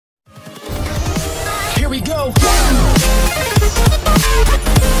we go.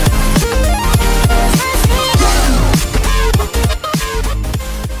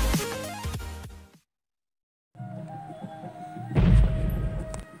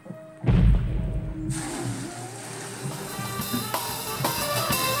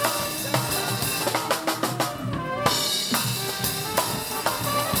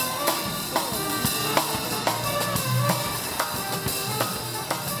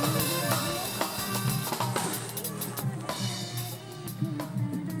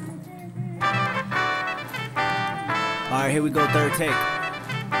 Alright, here we go, third take.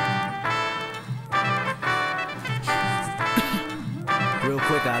 Real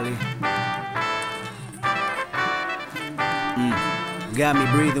quick, Ali. Got me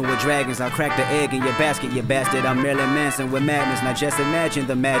breathing with dragons. I'll crack the egg in your basket, you bastard. I'm Marilyn Manson with madness. Now just imagine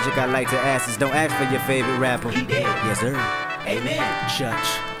the magic I like to ask is don't ask for your favorite rapper. He dead. Yes, sir. Amen.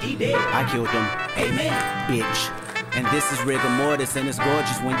 Church. He dead. I killed him. Amen. Bitch. And this is rigor mortis, and it's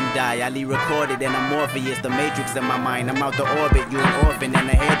gorgeous when you die. I recorded and I'm Morpheus, the matrix in my mind. I'm out the orbit, you an orphan and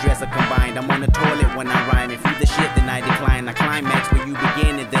a hairdresser combined. I'm on the toilet when I rhyme. If you the shit, then I decline. I climax where you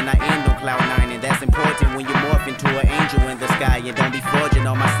begin and then I end on cloud 9. And that's important when you morph into an angel in the sky. And don't be forging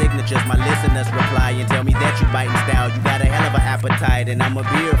all my signatures. My listeners reply and tell me that you biting style. You got a hell of an appetite, and I'ma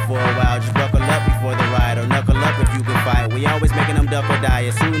be here for a while. Just buckle up before the ride, or knuckle up if you can fight. We always making them duck or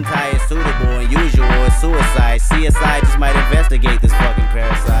die. A suit and tie is suitable, and usual is suicide. CSI just might investigate this fucking